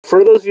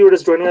For those of you who are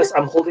just joining us,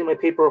 I'm holding my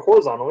paper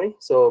horizontally,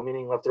 so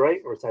meaning left to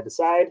right or side to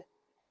side.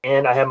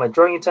 And I have my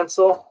drawing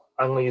utensil.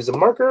 I'm going to use a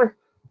marker,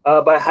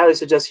 but I highly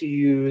suggest you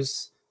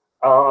use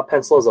a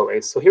pencil as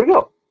always. So here we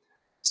go.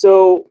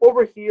 So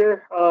over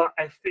here,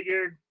 I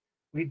figured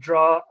we'd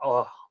draw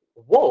a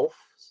wolf.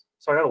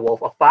 Sorry, not a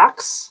wolf, a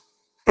fox.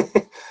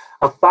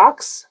 A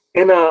fox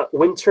in a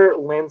winter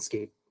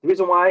landscape. The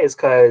reason why is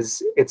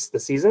because it's the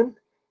season,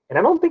 and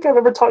I don't think I've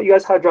ever taught you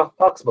guys how to draw a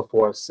fox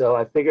before, so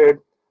I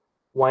figured,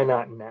 why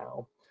not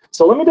now?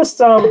 So let me just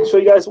show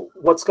you guys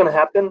what's going to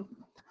happen.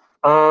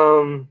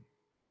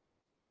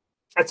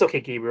 That's okay,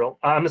 Gabriel.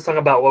 I'm just talking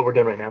about what we're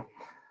doing right now.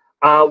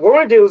 What we're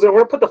going to do is we're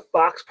going to put the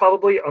fox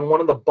probably on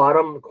one of the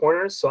bottom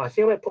corners. So I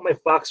think I might put my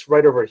fox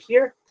right over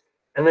here,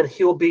 and then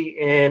he'll be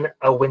in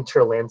a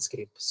winter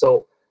landscape.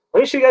 So let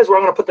me show you guys where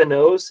I'm going to put the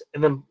nose,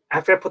 and then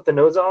after I put the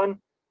nose on,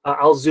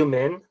 I'll zoom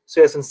in so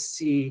you guys can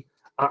see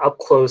up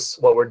close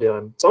what we're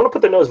doing. So I'm going to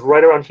put the nose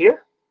right around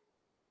here.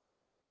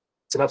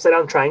 It's an upside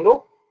down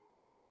triangle,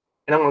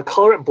 and I'm going to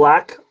color it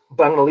black,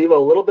 but I'm going to leave a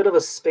little bit of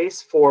a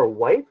space for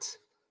white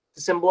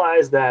to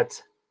symbolize that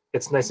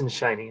it's nice and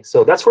shiny.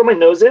 So that's where my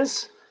nose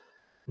is.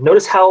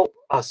 Notice how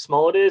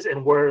small it is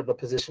and where the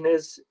position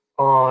is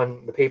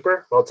on the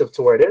paper relative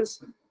to where it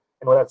is.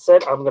 And with that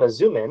said, I'm going to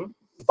zoom in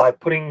by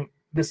putting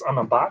this on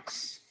the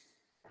box.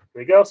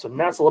 Here we go. So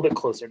now it's a little bit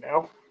closer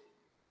now.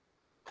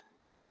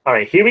 All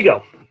right, here we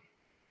go.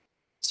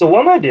 So what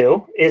I'm going to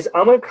do is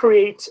I'm going to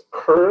create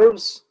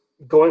curves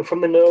going from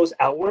the nose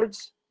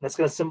outwards. That's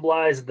going to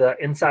symbolize the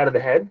inside of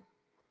the head.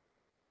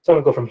 So I'm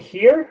going to go from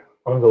here.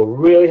 I'm going to go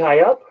really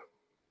high up.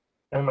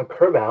 And I'm going to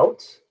curve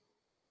out,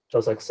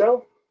 just like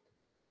so.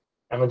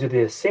 I'm going to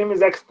do the same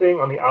exact thing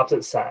on the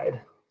opposite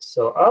side.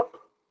 So up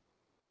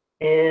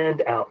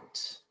and out,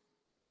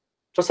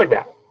 just like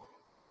that.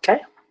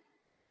 Okay?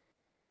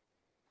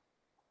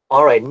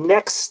 All right,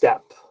 next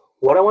step.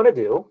 What I want to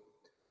do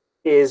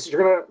is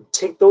you're going to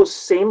take those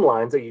same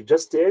lines that you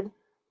just did,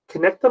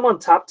 connect them on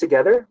top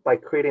together by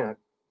creating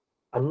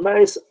a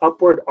nice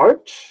upward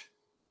arch.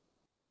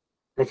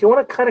 And if you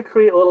want to kind of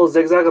create a little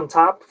zigzag on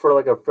top for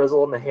like a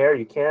frizzle in the hair,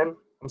 you can. I'm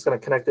just going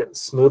to connect it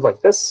smooth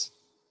like this.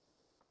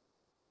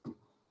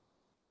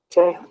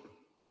 Okay.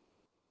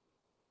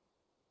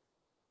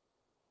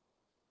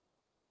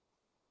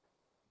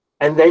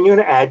 And then you're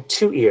going to add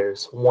two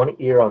ears. One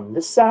ear on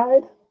this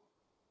side.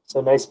 So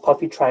a nice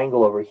puffy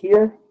triangle over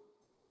here.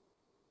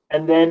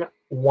 And then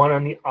one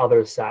on the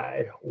other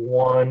side.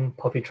 One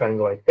puffy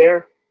triangle right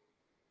there.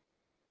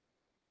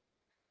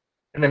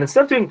 And then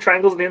instead of doing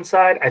triangles on the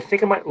inside, I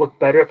think it might look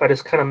better if I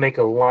just kind of make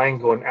a line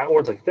going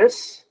outwards like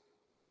this.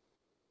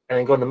 And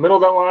then go in the middle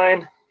of that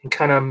line and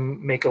kind of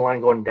make a line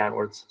going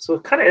downwards. So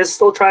it kind of is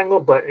still a triangle,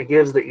 but it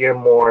gives the ear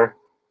more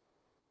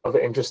of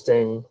an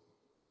interesting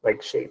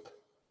like shape.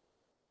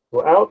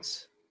 Go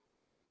out,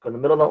 go in the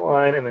middle of that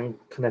line, and then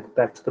connect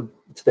back to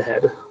the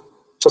head,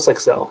 just like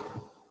so.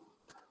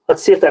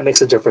 Let's see if that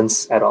makes a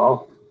difference at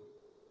all.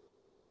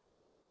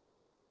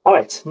 All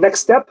right,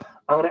 next step,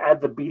 I'm going to add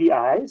the beady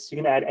eyes. You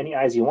can add any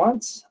eyes you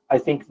want. I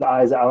think the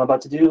eyes that I'm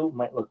about to do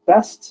might look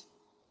best.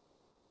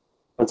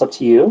 But it's up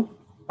to you.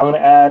 I'm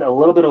going to add a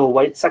little bit of a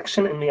white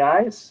section in the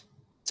eyes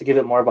to give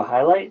it more of a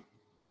highlight.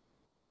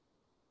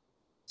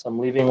 So I'm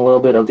leaving a little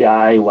bit of the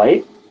eye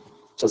white,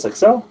 just like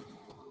so.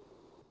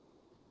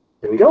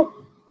 There we go.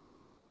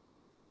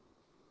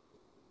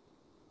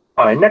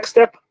 All right, next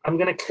step, I'm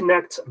going to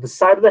connect the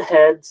side of the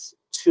heads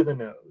to the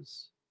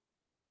nose.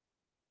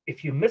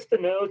 If you miss the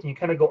nose and you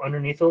kind of go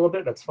underneath a little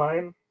bit, that's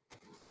fine.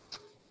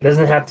 It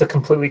doesn't have to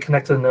completely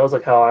connect to the nose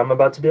like how I'm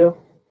about to do.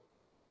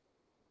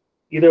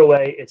 Either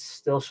way, it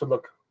still should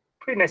look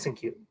pretty nice and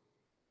cute.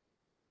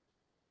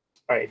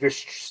 All right, if you're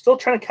still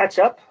trying to catch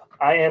up,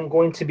 I am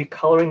going to be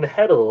coloring the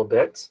head a little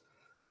bit,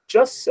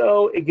 just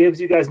so it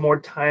gives you guys more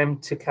time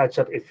to catch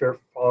up if you're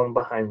falling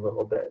behind a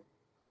little bit.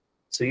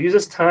 So use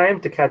this time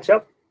to catch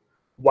up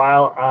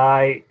while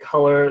I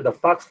color the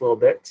fox a little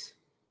bit,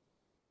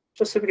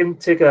 just so we can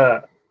take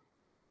a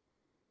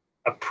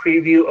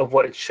preview of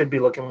what it should be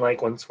looking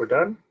like once we're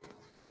done.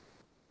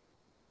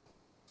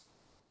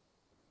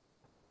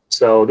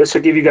 So this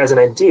should give you guys an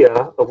idea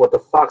of what the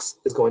fox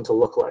is going to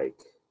look like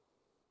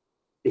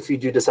if you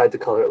do decide to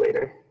color it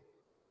later.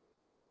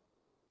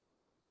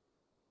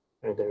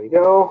 All right, there we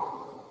go.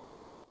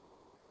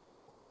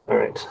 All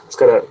right, let's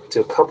gotta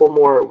do a couple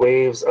more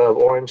waves of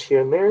orange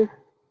here and there.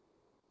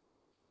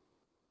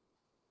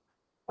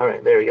 All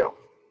right, there we go.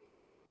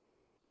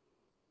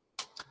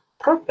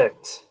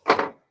 Perfect.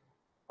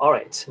 All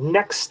right,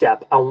 next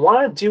step. I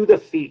want to do the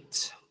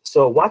feet.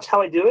 So watch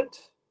how I do it.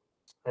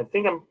 I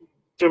think I'm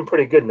doing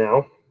pretty good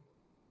now.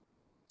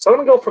 So I'm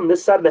going to go from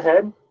this side of the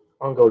head.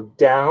 I'm going to go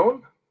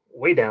down,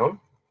 way down,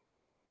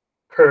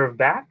 curve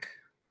back,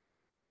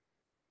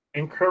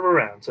 and curve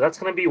around. So that's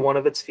going to be one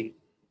of its feet.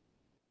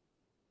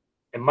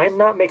 It might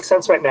not make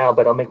sense right now,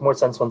 but it'll make more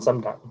sense once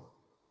I'm done.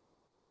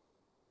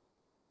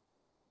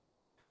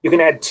 You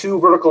can add two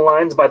vertical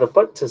lines by the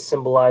foot to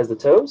symbolize the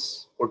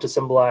toes, or to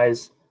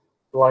symbolize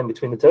the line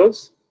between the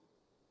toes.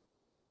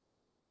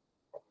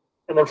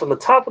 And then from the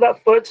top of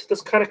that foot,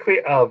 just kind of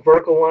create a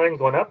vertical line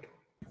going up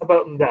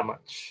about that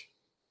much.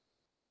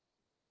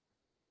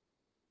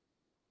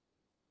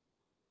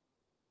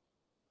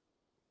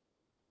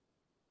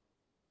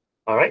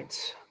 All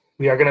right,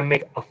 we are going to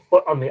make a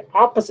foot on the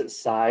opposite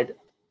side,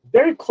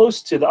 very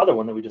close to the other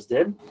one that we just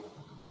did.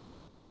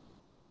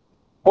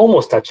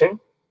 Almost touching.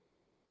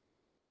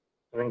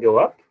 And then go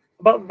up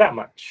about that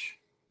much.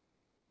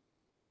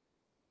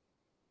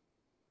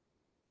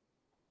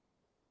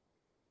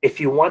 If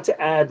you want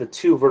to add the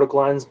 2 vertical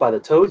lines by the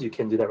toes, you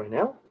can do that right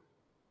now.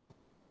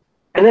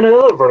 And then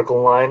another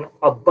vertical line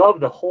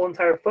above the whole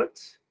entire foot,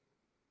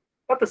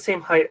 about the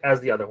same height as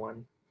the other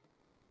one.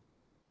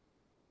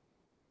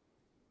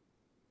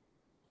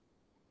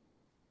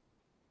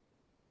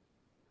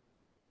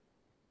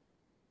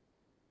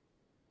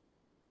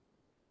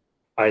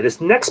 All right,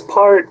 this next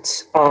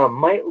part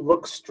might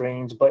look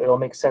strange, but it'll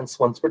make sense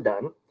once we're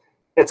done.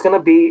 It's going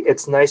to be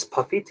its nice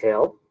puffy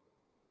tail.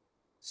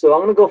 So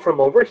I'm going to go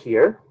from over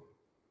here,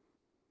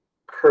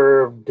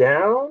 curve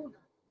down,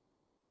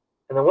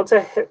 and then once I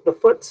hit the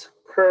foot,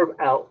 curve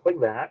out like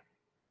that.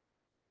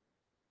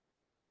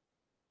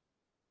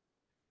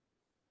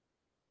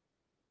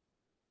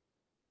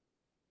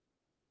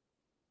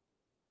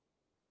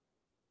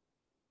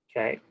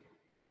 Okay.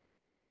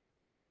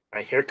 All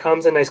right, here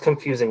comes a nice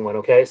confusing one,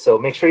 okay? So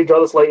make sure you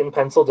draw this light in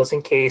pencil just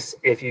in case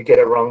if you get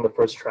it wrong the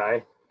first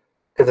try,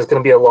 because it's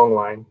going to be a long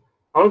line.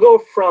 I'm going to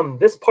go from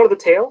this part of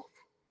the tail,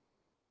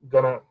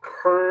 going to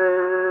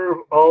curve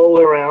all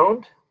the way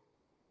around,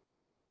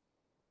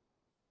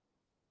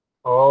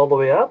 all the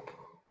way up,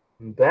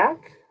 and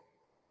back,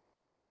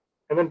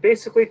 and then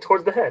basically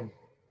towards the head.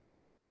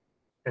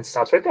 And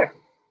stops right there.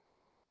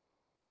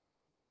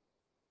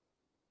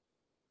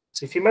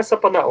 So if you mess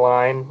up on that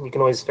line, you can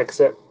always fix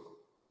it.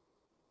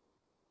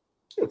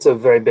 It's a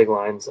very big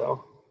line,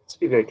 so let's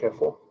be very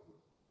careful.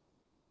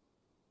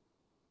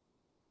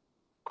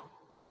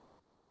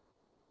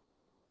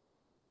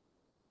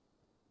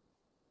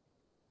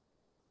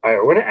 All right,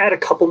 we're going to add a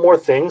couple more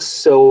things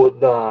so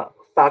the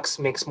fox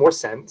makes more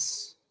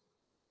sense.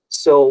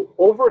 So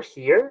over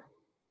here,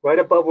 right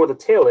above where the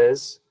tail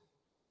is,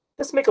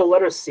 let's make a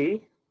letter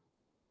C.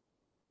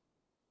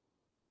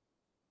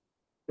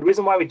 The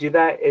reason why we do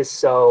that is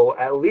so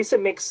at least it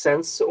makes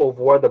sense of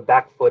where the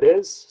back foot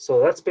is.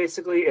 So that's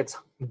basically its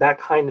back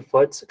hind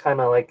foot,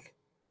 kind of like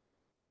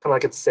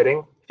it's sitting.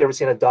 If you ever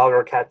seen a dog or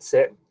a cat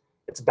sit,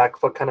 its back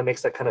foot kind of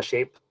makes that kind of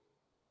shape.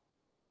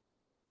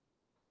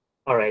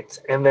 All right,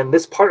 and then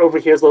this part over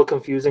here is a little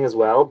confusing as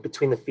well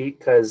between the feet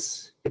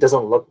because it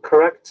doesn't look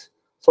correct.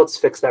 So let's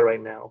fix that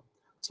right now.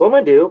 So what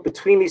I'm gonna do,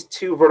 between these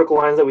 2 vertical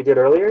lines that we did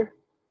earlier,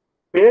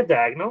 create a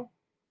diagonal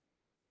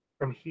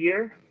from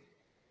here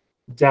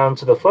down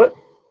to the foot.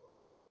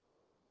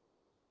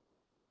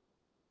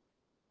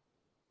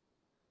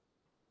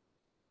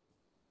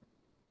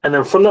 And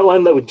then from that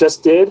line that we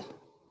just did,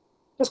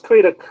 just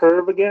create a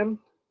curve again,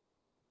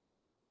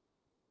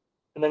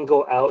 and then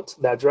go out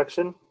that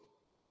direction.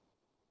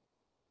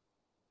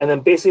 And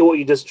then basically what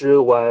you just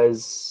drew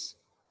was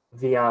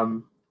the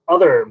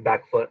other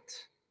back foot.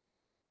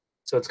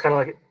 So it's kind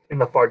of like in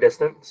the far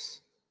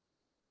distance.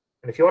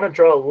 And if you want to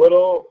draw a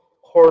little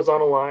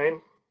horizontal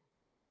line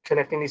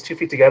connecting these 2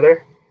 feet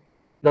together,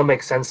 they'll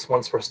make sense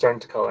once we're starting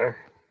to color.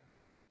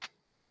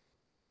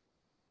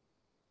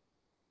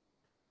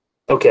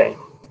 Okay,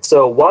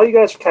 so while you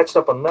guys are catching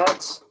up on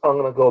that, I'm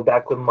going to go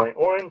back with my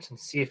orange and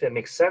see if it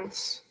makes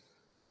sense.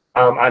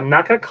 I'm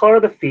not going to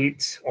color the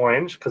feet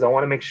orange because I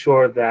want to make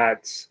sure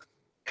that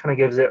kind of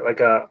gives it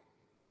like a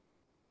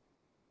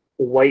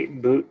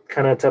white boot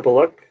kind of type of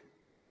look.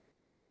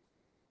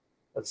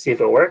 Let's see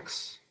if it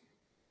works.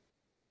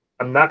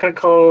 I'm not going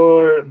to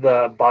color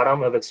the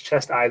bottom of its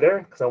chest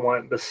either because I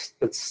want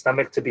its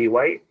stomach to be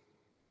white.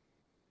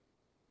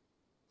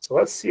 So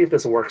let's see if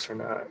this works or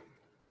not.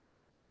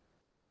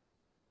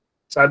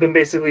 So I've been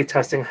basically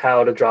testing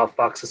how to draw a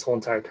fox this whole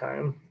entire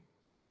time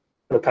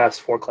for the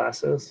past 4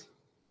 classes.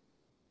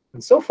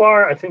 And so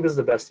far, I think this is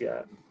the best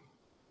yet.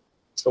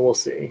 So we'll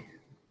see.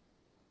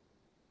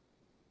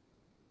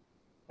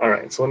 All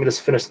right, so let me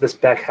just finish this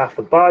back half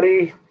of the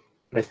body.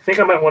 And I think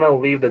I might want to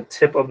leave the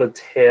tip of the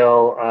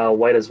tail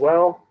white as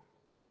well.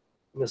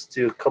 Let's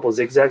do a couple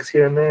zigzags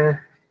here and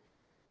there.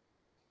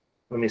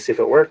 Let me see if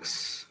it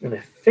works. And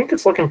I think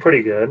it's looking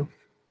pretty good. And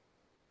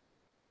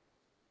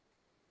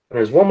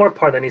there's one more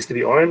part that needs to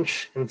be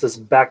orange, and it's this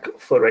back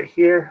foot right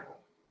here,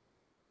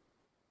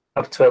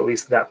 up to at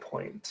least that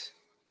point.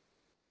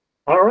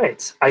 All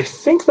right, I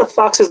think the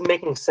fox is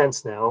making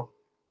sense now.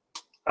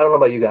 I don't know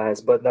about you guys,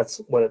 but that's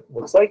what it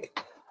looks like.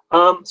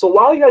 So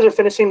while you guys are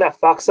finishing that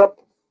fox up,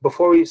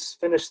 before we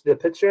finish the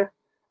picture,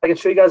 I can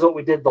show you guys what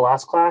we did the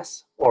last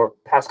class or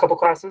past couple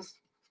classes.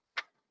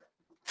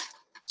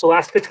 So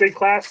last 5th grade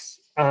class,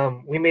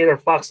 we made our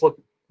fox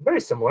look very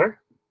similar.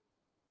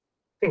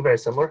 I think very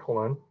similar. Hold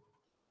on.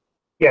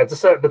 Yeah,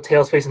 just the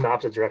tail's facing the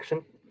opposite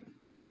direction.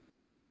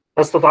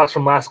 That's the fox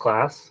from last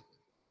class.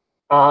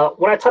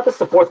 When I taught this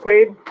to 4th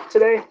grade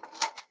today,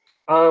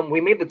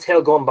 we made the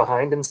tail going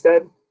behind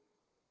instead.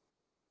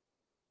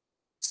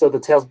 so the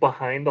tail's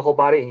behind the whole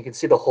body, and you can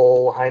see the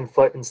whole hind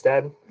foot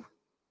instead.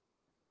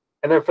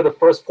 And then for the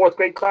first 4th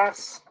grade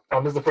class,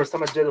 this is the first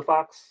time I did the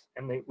fox,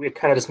 and we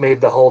kind of just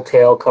made the whole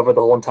tail cover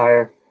the whole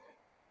entire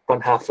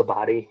front half of the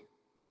body.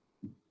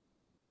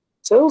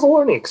 So it was a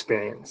learning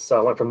experience. So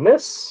I went from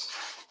this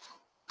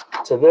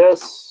to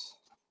this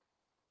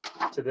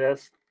to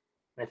this.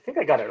 And I think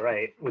I got it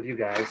right with you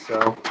guys.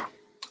 So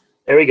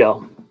there we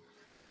go.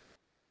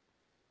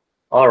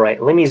 All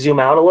right, let me zoom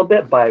out a little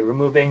bit by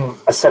removing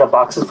a set of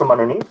boxes from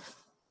underneath.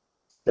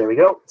 There we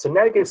go. So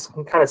now you guys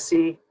can kind of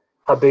see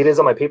how big it is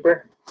on my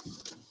paper.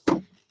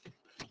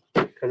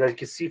 Because as you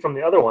can see from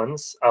the other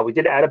ones, we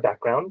did add a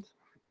background.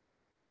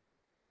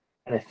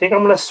 And I think I'm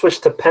going to switch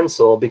to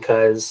pencil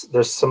because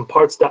there's some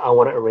parts that I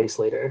want to erase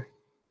later.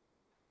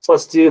 So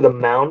let's do the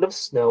mound of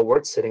snow where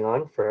it's sitting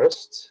on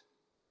first.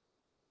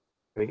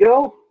 Here we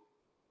go.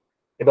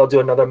 Maybe I'll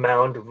do another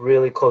mound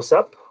really close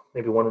up.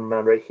 Maybe one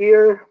mound right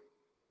here.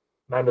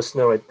 Mound of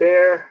snow right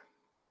there.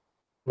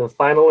 And then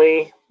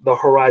finally, the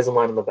horizon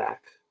line in the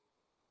back.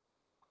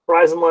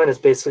 Horizon line is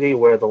basically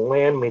where the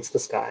land meets the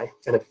sky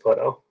in a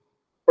photo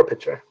or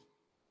picture.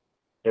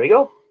 There we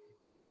go.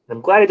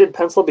 I'm glad I did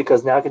pencil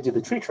because now I can do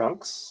the tree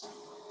trunks.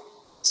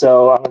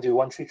 So I'm going to do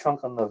one tree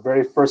trunk on the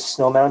very first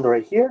snow mound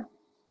right here.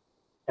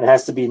 And it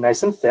has to be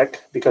nice and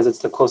thick because it's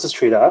the closest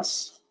tree to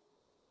us.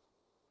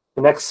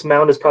 The next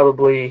mound is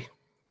probably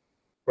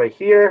right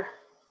here.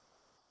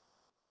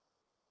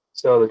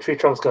 So the tree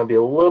trunk's going to be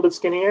a little bit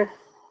skinnier.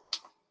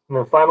 And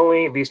then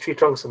finally, these tree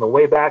trunks in the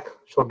way back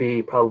shall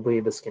be probably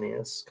the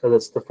skinniest because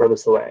it's the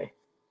furthest away.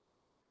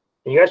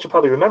 And you guys should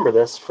probably remember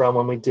this from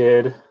when we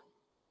did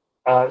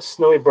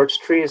snowy birch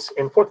trees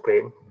in 4th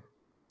grade.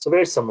 So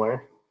very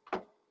similar.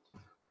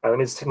 Let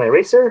me just take my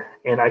eraser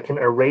and I can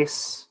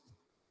erase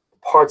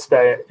parts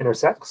that it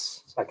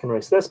intersects. So I can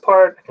erase this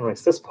part, I can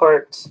erase this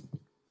part,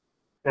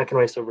 and I can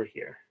erase over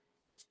here.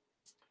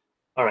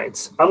 All right,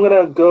 so I'm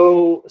gonna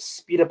go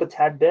speed up a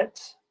tad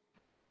bit.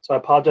 So I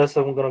apologize if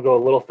I'm gonna go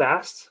a little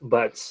fast,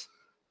 but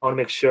I wanna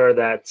make sure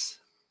that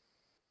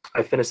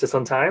I finish this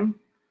on time.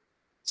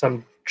 So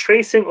I'm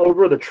tracing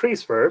over the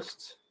trees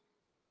first.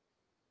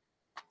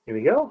 Here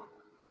we go.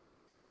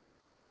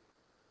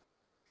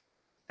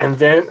 And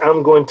then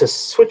I'm going to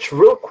switch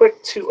real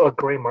quick to a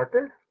gray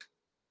marker.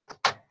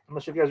 I'm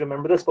not sure if you guys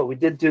remember this, but we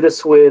did do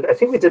this with, I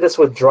think we did this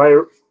with dry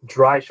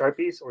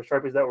Sharpies or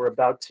Sharpies that were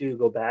about to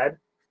go bad.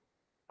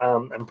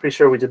 I'm pretty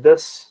sure we did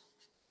this.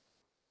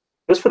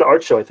 It was for the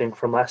art show, I think,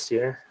 from last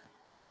year.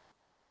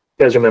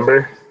 You guys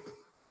remember?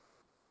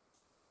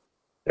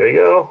 There you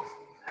go.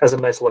 Has a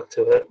nice look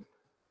to it.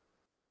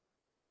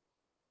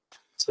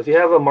 So if you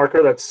have a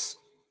marker that's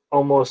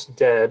almost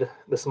dead,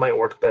 this might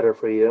work better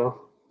for you.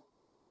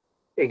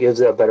 It gives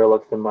it a better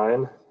look than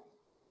mine.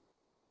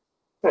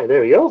 All right,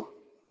 there we go.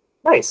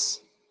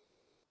 Nice.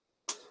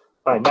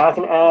 All right, now I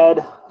can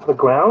add the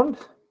ground.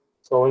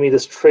 So let me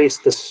just trace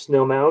the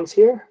snow mounds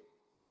here.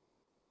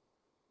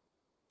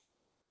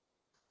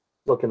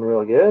 Looking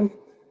real good.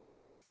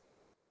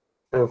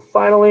 And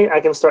finally,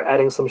 I can start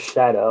adding some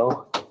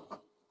shadow.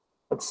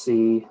 Let's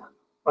see.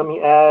 Let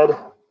me add,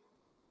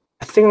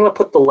 I think I'm going to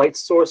put the light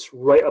source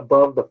right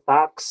above the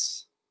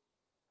fox.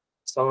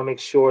 So I'm going to make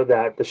sure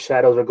that the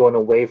shadows are going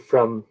away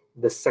from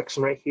this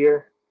section right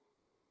here.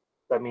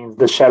 That means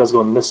the shadows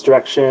go in this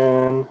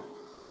direction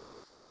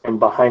and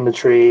behind the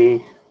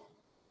tree.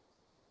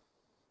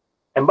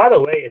 And by the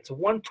way, it's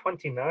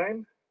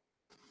 1:29.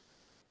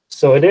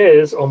 So it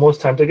is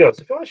almost time to go.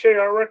 So if you want to share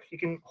your artwork, you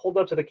can hold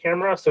up to the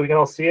camera so we can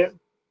all see it.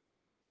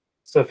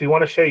 So if you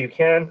want to share, you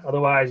can.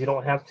 Otherwise, you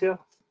don't have to.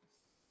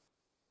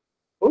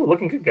 Oh,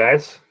 looking good,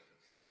 guys.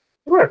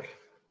 Good work.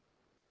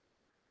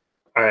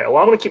 All right, well,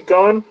 I'm going to keep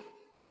going.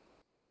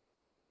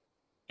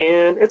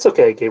 And it's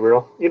okay,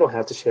 Gabriel. You don't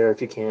have to share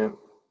if you can't.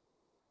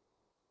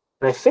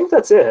 And I think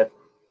that's it.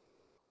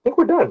 I think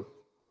we're done.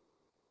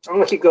 I'm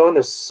going to keep going.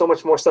 There's so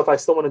much more stuff I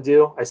still want to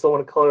do. I still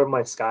want to color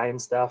my sky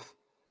and stuff.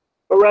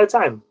 But we're out of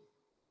time.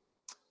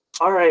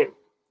 All right,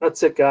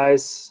 that's it,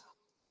 guys.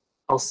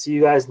 I'll see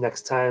you guys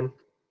next time. If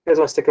you guys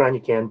want to stick around,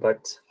 you can,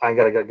 but I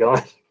got to get going.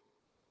 All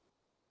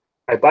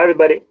right, bye,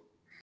 everybody.